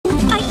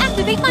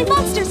activate my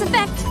monster's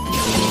effect.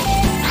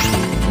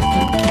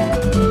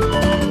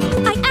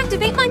 I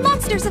activate my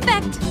monster's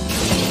effect.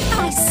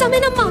 I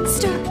summon a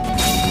monster.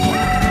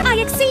 I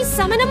exceed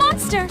summon a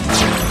monster.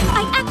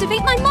 I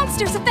activate my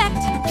monster's effect.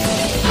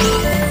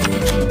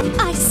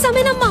 I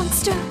summon a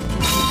monster.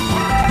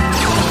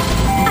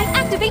 I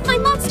activate my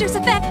monster's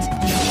effect.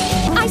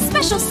 I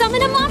special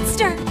summon a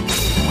monster.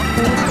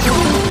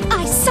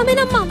 I summon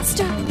a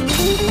monster.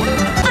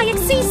 I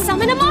exceed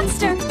summon a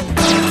monster.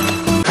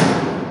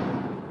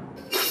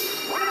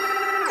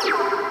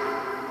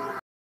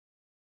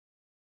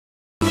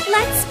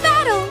 Let's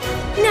battle!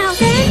 Now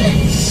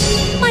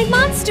then, my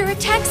monster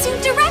attacks you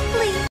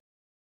directly.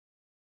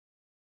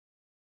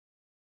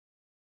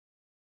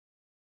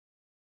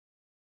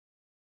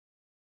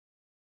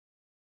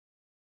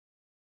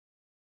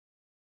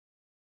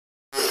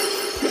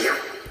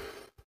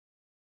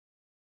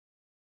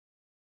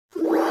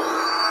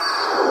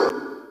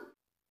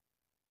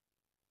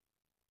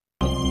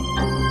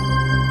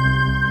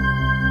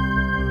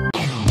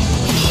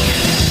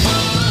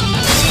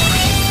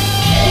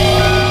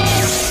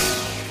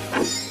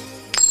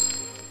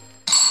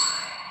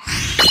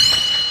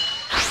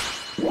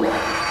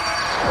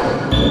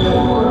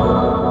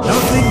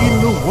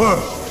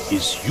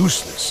 Is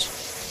useless.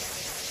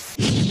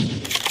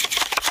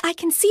 I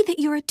can see that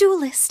you're a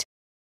duelist,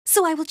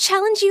 so I will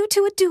challenge you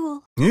to a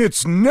duel.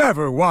 It's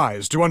never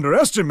wise to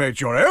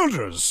underestimate your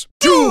elders.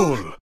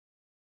 Duel!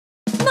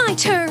 My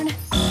turn.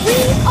 We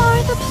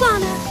are the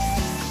Planner.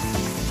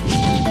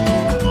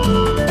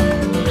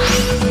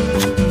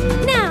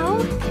 Now,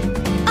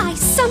 I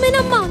summon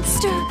a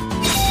monster.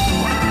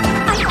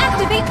 I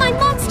activate my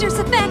monster's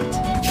effect.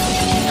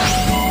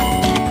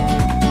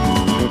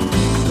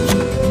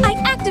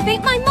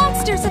 Activate my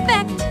monster's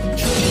effect.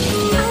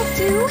 I'll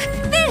do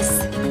this.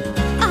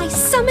 I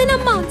summon a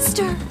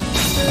monster.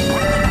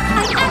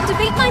 I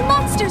activate my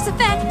monster's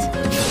effect.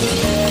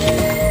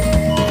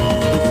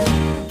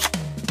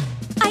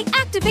 I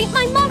activate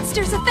my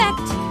monster's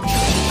effect.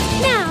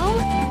 Now,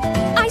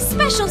 I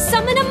special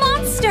summon a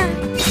monster.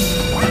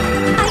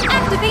 I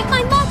activate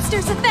my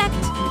monster's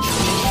effect.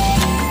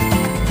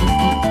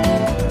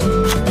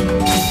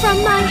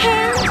 From my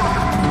hand,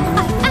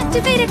 I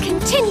activate a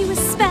continuous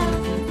spell.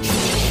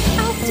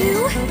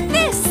 Do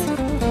this!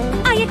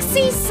 I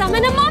exceed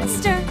summon a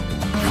monster!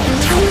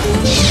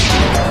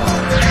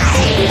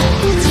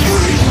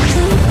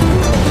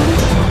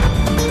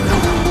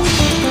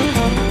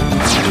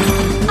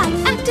 I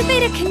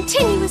activate a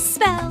continuous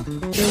spell.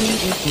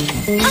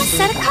 I'll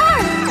set a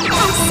card!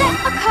 I'll set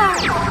a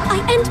card! I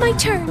end my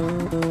turn.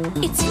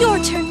 It's your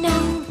turn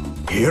now.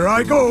 Here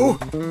I go.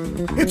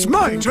 It's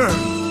my turn.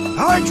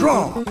 I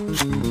draw.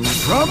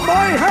 From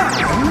my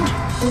hand,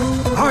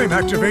 I'm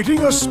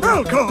activating a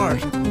spell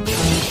card!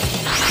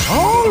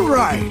 All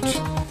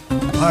right!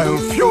 I'll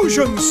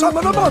fusion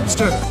summon a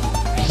monster!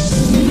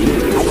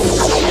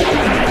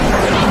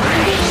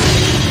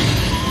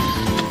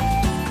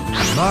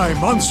 My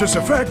monster's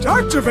effect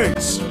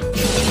activates!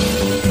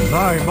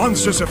 My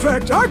monster's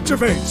effect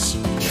activates!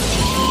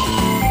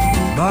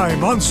 My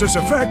monster's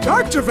effect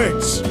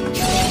activates!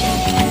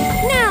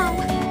 Now,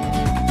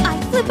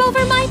 I flip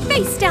over my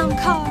face down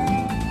card.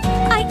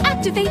 I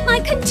activate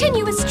my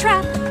continuous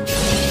trap.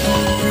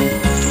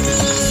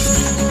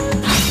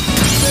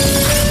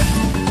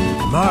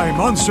 My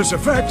monster's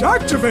effect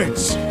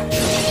activates!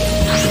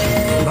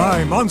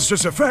 My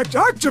monster's effect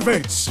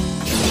activates!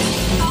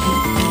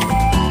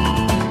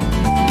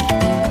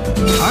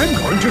 I'm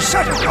going to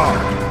set a card!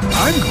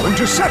 I'm going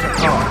to set a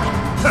card!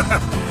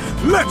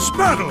 Let's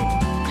battle!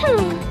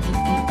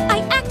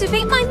 I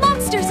activate my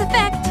monster's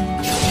effect.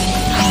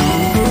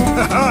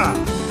 Haha!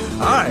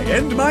 I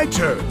end my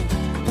turn.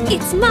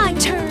 It's my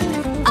turn.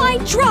 I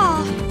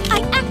draw.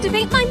 I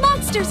activate my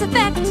monster's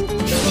effect.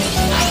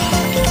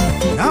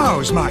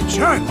 Now's my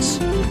chance.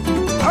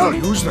 I'll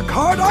use the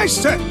card I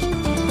set.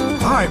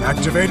 I'm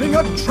activating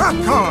a trap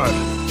card.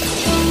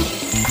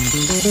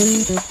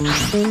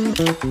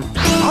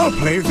 I'll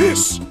play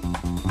this.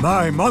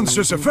 My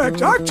monster's effect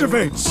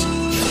activates.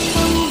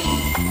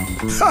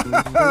 Ha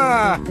ha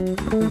ha!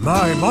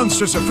 My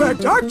monster's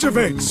effect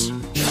activates.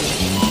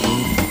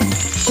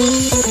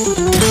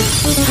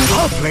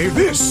 I'll play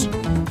this.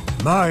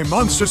 My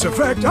monster's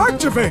effect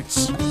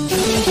activates.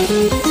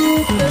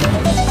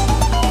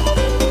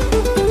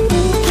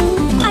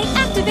 I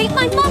activate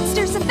my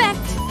monster's effect.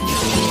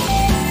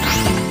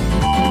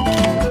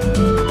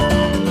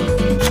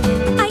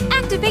 I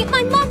activate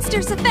my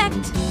monster's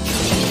effect.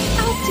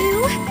 I'll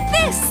do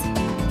this.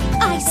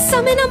 I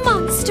summon a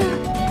monster.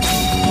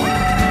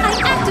 I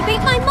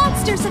activate my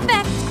monster's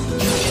effect.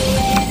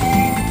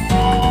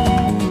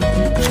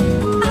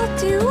 I'll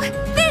do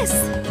this.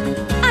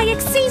 I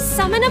exceed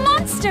summon a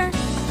monster.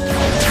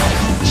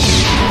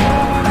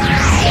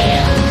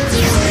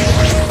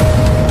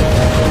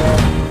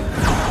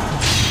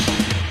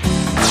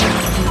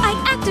 I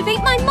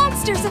activate my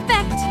monster's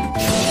effect.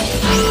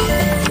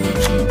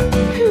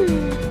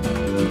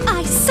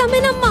 I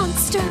summon a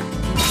monster.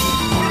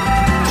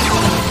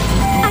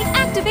 I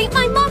activate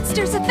my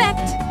monster's effect.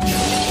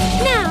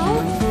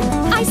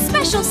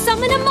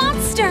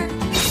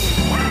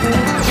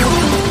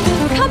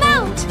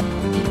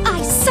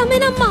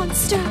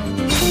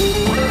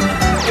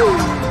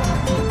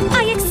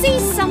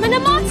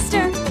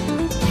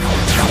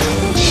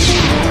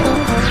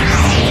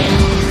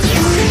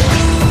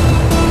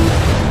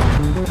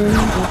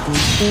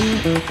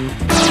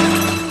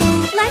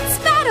 Let's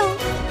battle!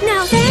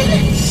 Now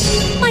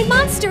then, my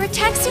monster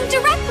attacks you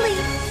directly!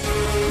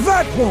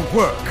 That won't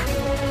work!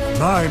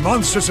 My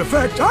monster's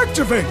effect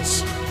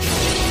activates!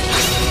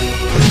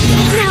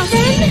 Now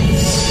then,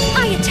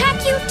 I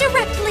attack you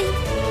directly!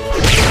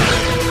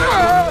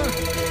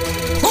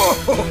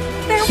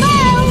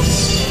 Farewell!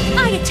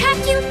 I attack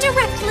you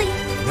directly!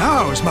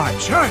 Now's my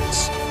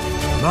chance!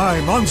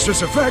 My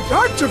monster's effect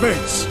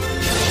activates!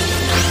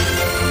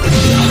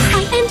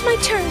 I end my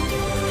turn.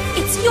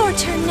 It's your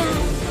turn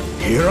now.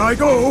 Here I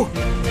go!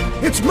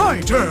 It's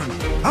my turn!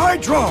 I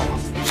draw!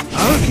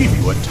 I'll give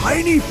you a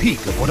tiny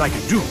peek of what I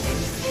can do.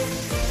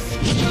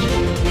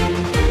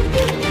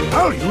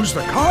 I'll use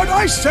the card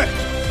I set!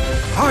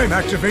 I'm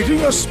activating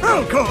a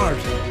spell card!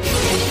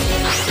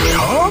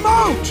 Come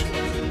out!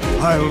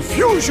 I'll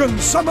fusion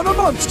summon a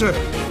monster!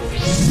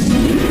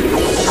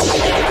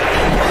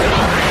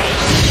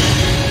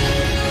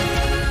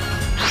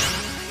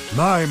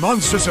 My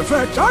monster's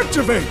effect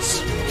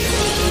activates!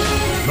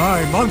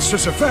 My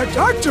monster's effect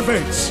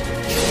activates!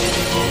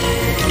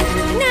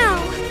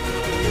 Now,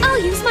 I'll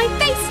use my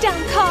face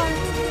down card.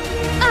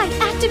 I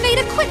activate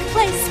a quick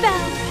play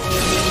spell.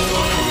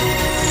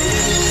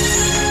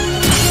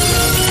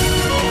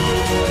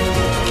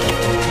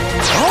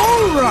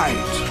 All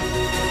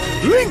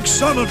right! Link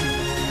summon!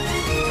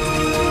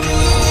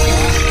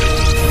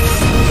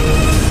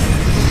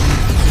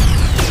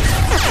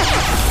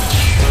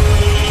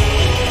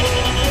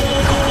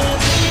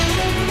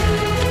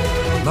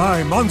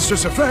 My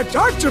monster's effect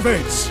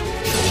activates!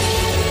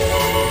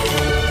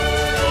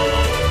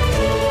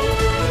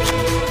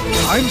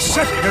 I'm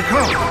setting a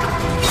card!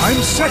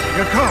 I'm setting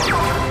a card!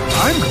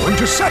 I'm going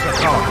to set a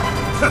card!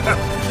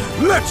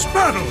 Let's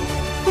battle!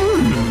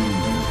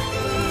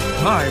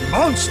 My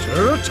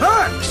monster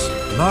attacks!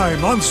 My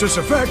monster's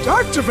effect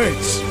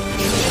activates!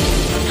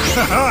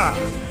 Haha!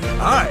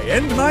 I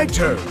end my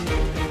turn!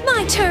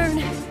 My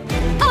turn.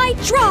 I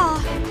draw.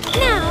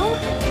 Now,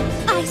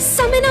 I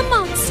summon a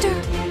monster.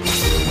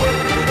 I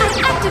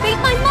activate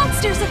my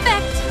monster's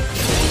effect.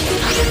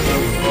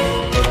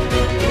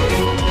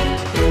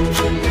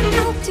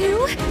 I'll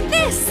do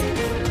this.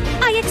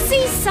 I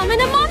Xyz summon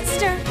a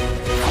monster.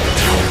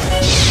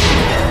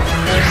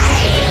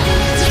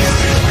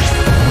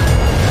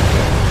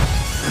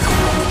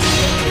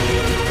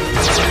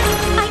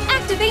 I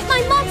activate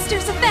my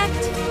monster's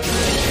effect.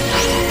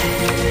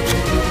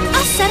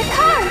 I'll set a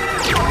card.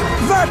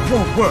 That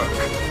won't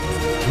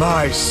work!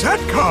 My set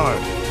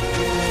card!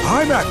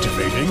 I'm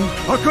activating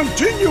a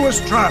continuous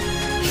trap!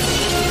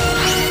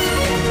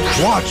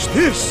 Watch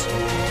this!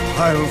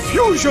 I'll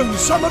fusion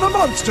summon a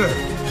monster!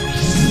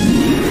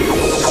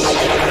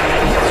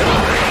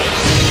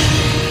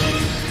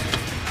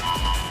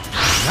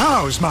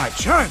 Now's my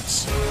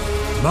chance!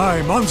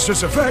 My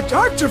monster's effect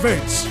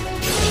activates!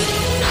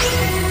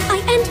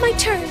 I end my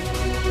turn.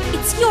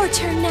 It's your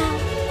turn now.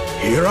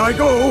 Here I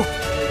go!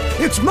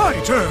 It's my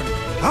turn!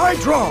 I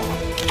draw!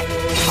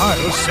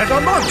 I'll set a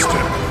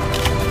monster!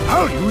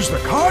 I'll use the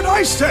card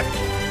I set!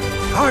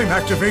 I'm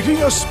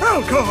activating a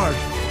spell card!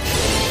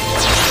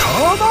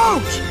 Come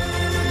out!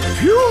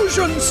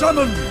 Fusion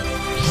summon!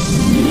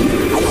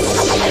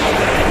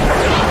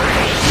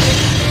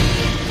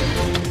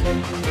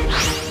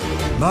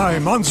 My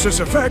monster's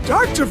effect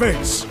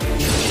activates!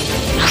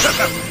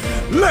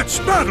 Let's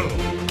battle!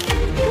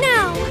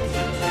 Now,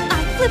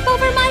 I flip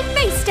over my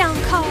face down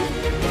card.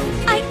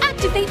 I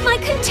activate my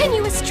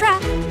continuous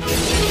trap.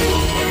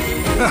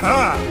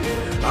 Haha!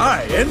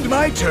 I end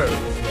my turn!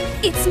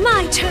 It's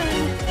my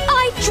turn.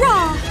 I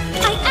draw.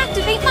 I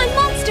activate my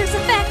monster's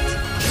effect.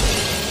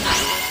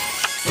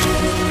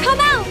 Come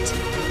out!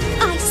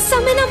 I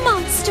summon a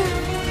monster.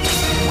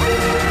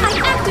 I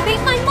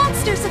activate my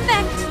monster's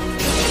effect.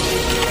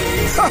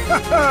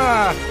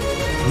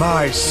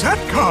 My set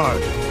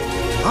card!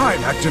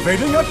 I'm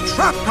activating a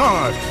trap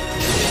card!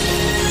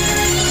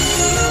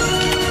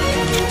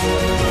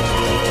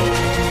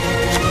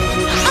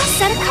 I'll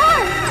set a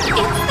card.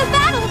 It's the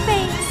battle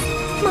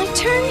phase. My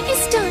turn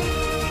is done.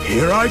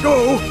 Here I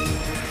go!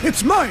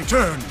 It's my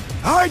turn!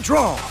 I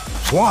draw!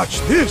 Watch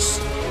this!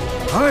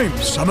 I'm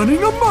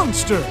summoning a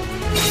monster!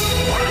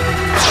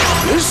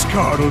 This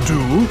card'll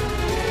do!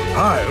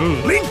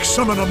 I'll link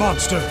summon a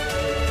monster!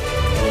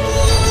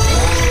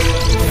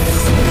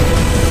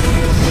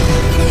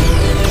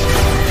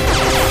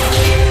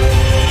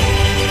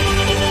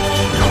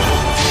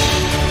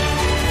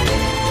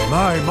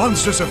 My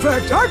monster's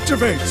effect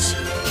activates!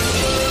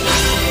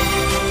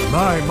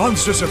 My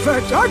monster's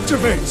effect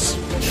activates!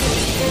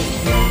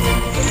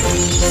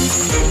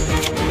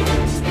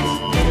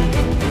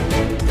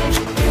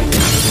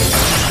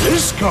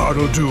 This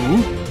card'll do!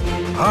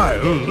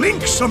 I'll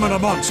link summon a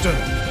monster!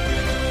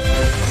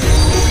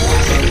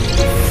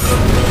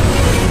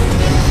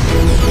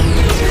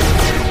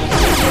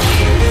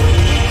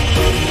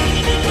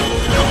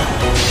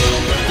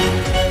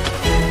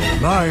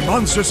 My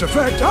monster's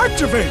effect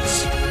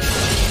activates!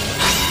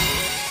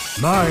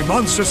 My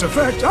monster's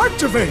effect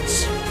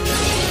activates!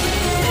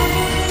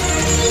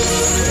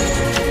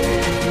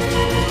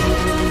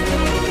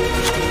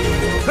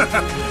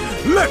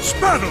 Let's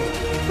battle!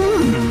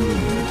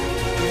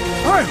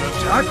 I'll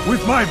attack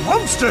with my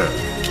monster!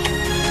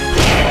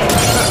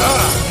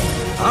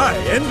 I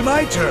end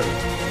my turn.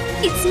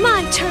 It's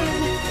my turn.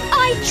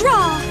 I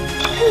draw.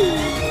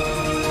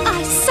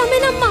 I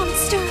summon a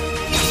monster.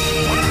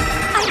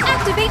 I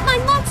activate my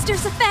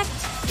monster's effect.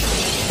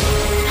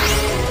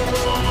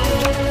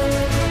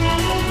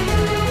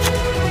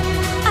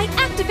 I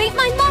activate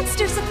my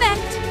monster's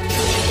effect.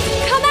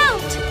 Come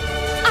out!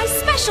 I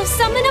special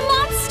summon a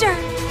monster.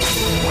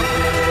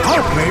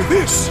 I'll play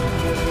this.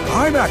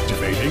 I'm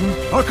activating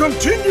a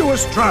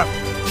continuous trap.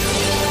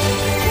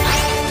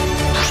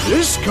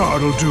 This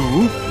card'll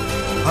do.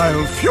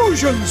 I'll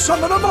fusion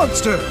summon a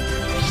monster.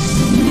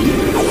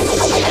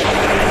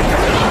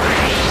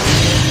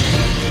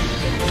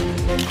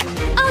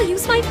 I'll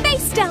use my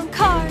face down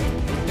card.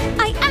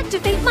 I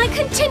activate my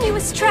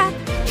continuous trap.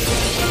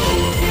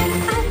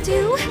 I'll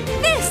do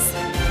this.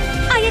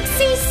 I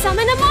Xyz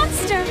summon a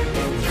monster.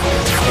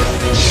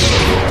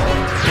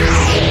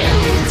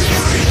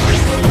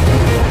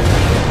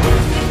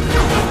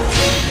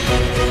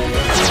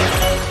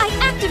 I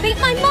activate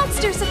my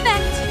monster's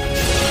effect.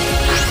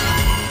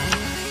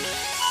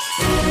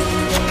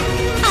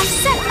 I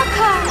set a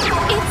card.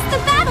 It's the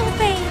battle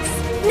phase.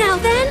 Now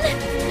then,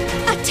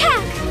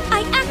 attack.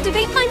 I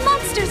activate my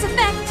monster's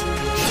effect.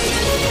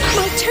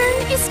 My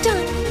turn is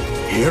done.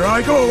 Here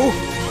I go.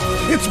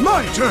 It's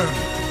my turn.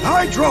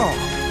 I draw.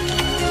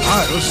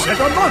 I'll set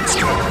a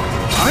monster.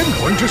 I'm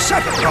going to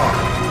set a card.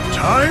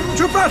 Time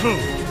to battle.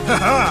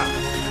 Haha.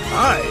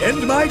 I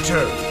end my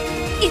turn.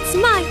 It's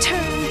my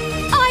turn.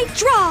 I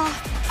draw.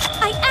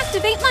 I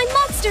activate my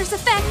monster's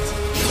effect.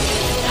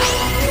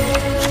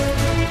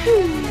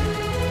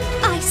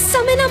 I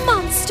summon a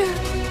monster.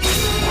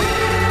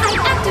 I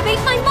activate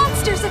my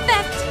monster's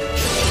effect.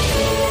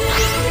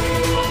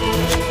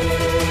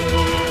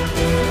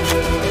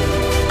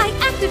 I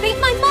activate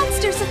my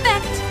monster's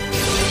effect.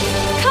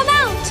 Come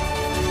out!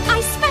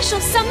 I special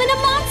summon a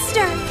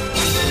monster.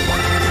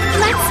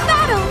 Let's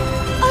battle.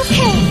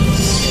 Okay.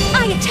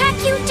 I attack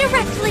you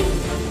directly.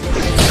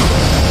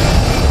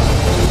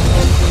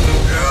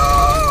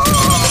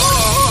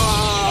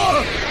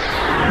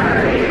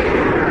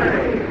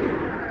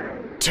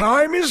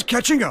 Time is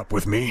catching up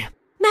with me.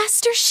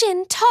 Master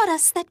Shin taught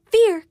us that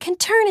fear can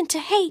turn into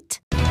hate.